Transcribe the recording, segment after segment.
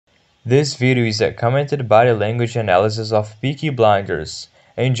This video is a commented body language analysis of Peaky Blinders.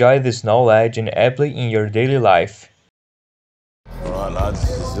 Enjoy this knowledge and apply in your daily life. Alright lads,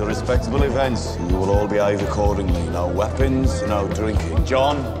 this is a respectable event. You will all behave accordingly. No weapons, no drinking.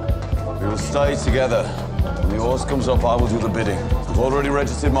 John, we will stay together. When the horse comes up, I will do the bidding. I've already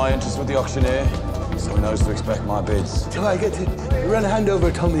registered my interest with the auctioneer, so he knows to expect my bids. Till I get to run a hand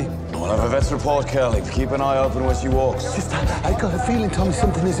over Tommy. We'll have a vet's report, Curly. Keep an eye open when she walks. Just, I got a feeling, Tommy,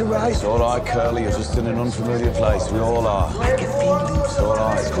 something isn't right. It's all right, Curly. You're just in an unfamiliar place. We all are. I get feelings. It's all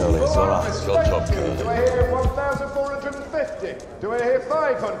right, Curly. It's all right. Good job, Curly. Do I hear 1,450? Do I hear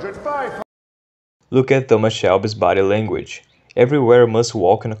 500? 500? Look at Thomas Shelby's body language. Everywhere must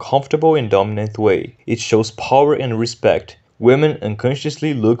walk in a comfortable and dominant way. It shows power and respect. Women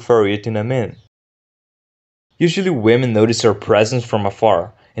unconsciously look for it in a man. Usually women notice her presence from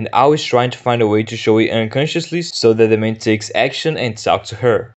afar, and always trying to find a way to show it unconsciously so that the man takes action and talks to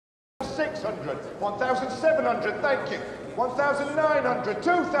her. 600, 1,700, thank you. 1,900,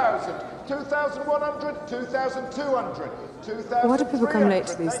 2,000, 2,100, 2,200, 2,000. Why do people come late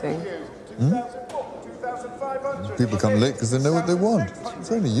to these things? 2,500. People come late because they know what they want.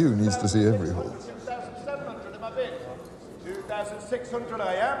 It's only you who needs to see every horse. 2,700 am I bid? 2,600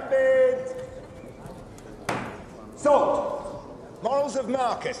 I am bid. Sold. Morals of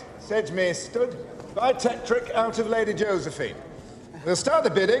market. Sedgemere stood. Buy Tetrick out of Lady Josephine. We'll start the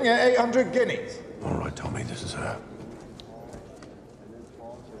bidding at 800 guineas. All right, Tommy, this is her.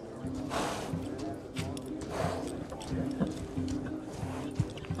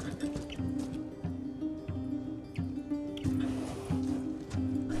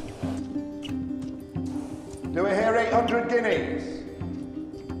 Do we hear 800 guineas?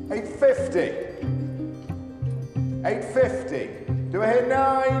 850. 850. Do I hear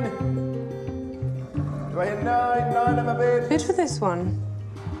 9? Do I hear 9? 9 am I bid? Bid for this one.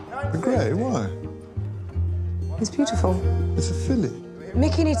 The grey, why? It's beautiful. It's a filly.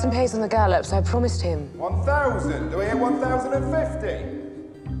 Mickey needs some pace on the gallop, so I promised him. 1,000. Do I hear 1,050?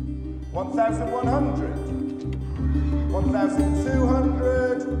 1,100.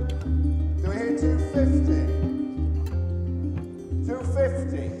 1,200. Do I hear 250?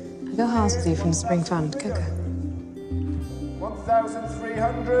 250. I got house with you from the Spring Fund, Coco.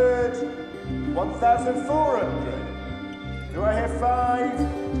 1,300. 1,400. Do I hear 5?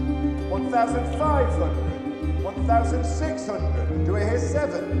 1,500. 1,600. Do I hear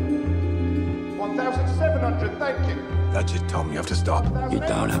 7? 1,700, thank you. That's it, Tom. You have to stop. You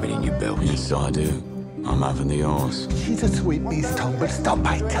don't have it in your belt. Yes, I do. I'm having the horse. She's a sweet beast, Tom, but stop.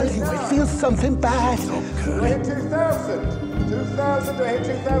 I tell you, I feel something bad. Stop, Do I Curly. hear 2,000? 2,000, do I hear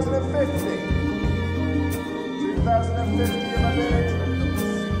 2,050? 2,050 am I bid?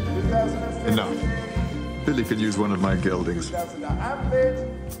 2,050. Enough. Billy could use one of my geldings. 2,000 I am bid.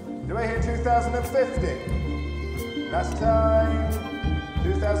 Do I hear 2,050? Last time.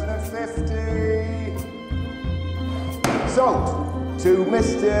 2,050. Sold to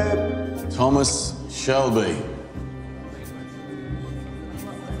Mr. Thomas Shelby.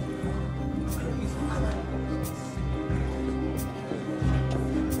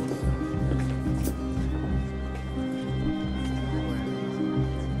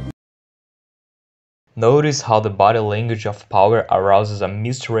 Notice how the body language of power arouses a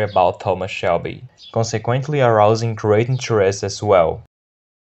mystery about Thomas Shelby, consequently arousing great interest as well.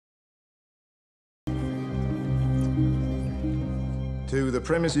 To the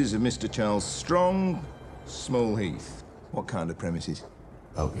premises of Mr. Charles Strong, Small Heath. What kind of premises?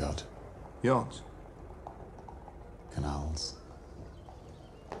 Boat yacht. Yachts. Canals.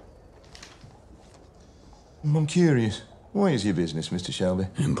 I'm curious. What is your business, Mr. Shelby?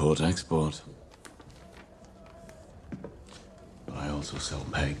 Import-export. But I also sell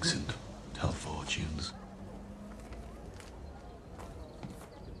pegs and tell fortunes.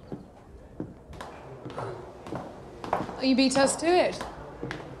 Oh, you beat us to it.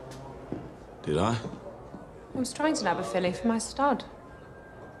 Did I? I was trying to nab a filly for my stud.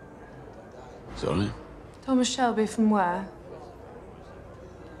 Sorry? Thomas Shelby from where?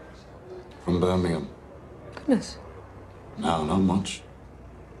 From Birmingham. Goodness. No, not much.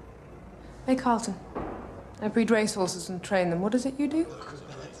 Hey, Carlton. I breed racehorses and train them. What is it you do?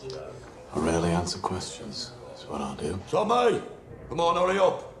 I rarely answer questions. That's what I do. Tommy! Come on, hurry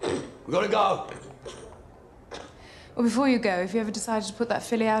up. We gotta go. Well, before you go, if you ever decided to put that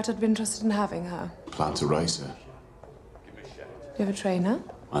filly out, I'd be interested in having her. Plan to race her. Do you ever train her?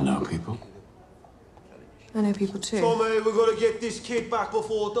 I know people. I know people too. Tommy, we've got to get this kid back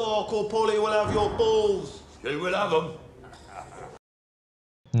before dark or Polly will have your balls. She will have them.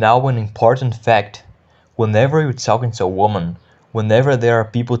 Now an important fact. Whenever you're talking to a woman, Whenever there are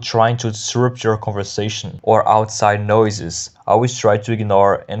people trying to disrupt your conversation or outside noises, always try to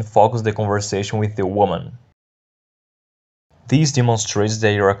ignore and focus the conversation with the woman. This demonstrates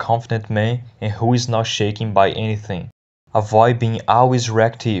that you are a confident man and who is not shaken by anything. Avoid being always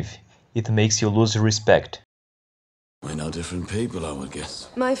reactive. It makes you lose respect. We're no different people, I would guess.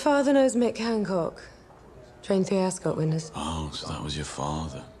 My father knows Mick Hancock. Trained 3 Ascot winners. Oh, so that was your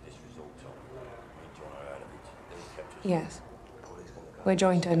father. Yes. We're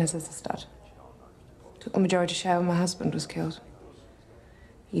joint owners as a stud. Took the majority share when my husband was killed.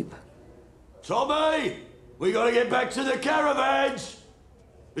 Yep. Tommy! We gotta get back to the caravans!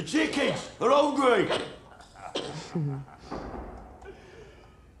 The chickens are hungry!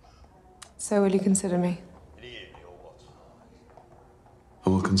 So will you consider me? I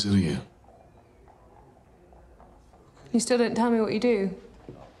will consider you. You still don't tell me what you do.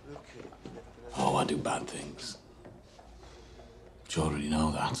 Oh, I do bad things. But you already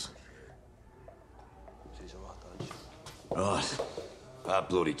know that. Right. About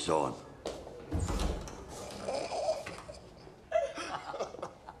bloody time.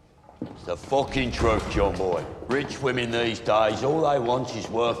 It's the fucking truth, John boy. Rich women these days, all they want is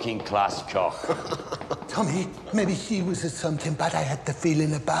working class cock. Tommy, maybe she was at something bad I had the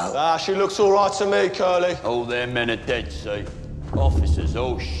feeling about. Ah, she looks all right to me, Curly. All their men are dead, see? Officers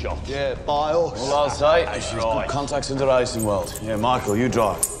all shot. Yeah, by us. All I'll say is she's good contacts in the racing world. Yeah, Michael, you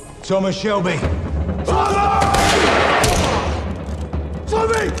drive. Thomas Shelby.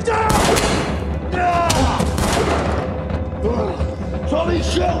 Tommy, down! Tommy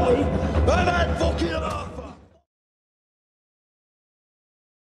Shelby! And that fucking...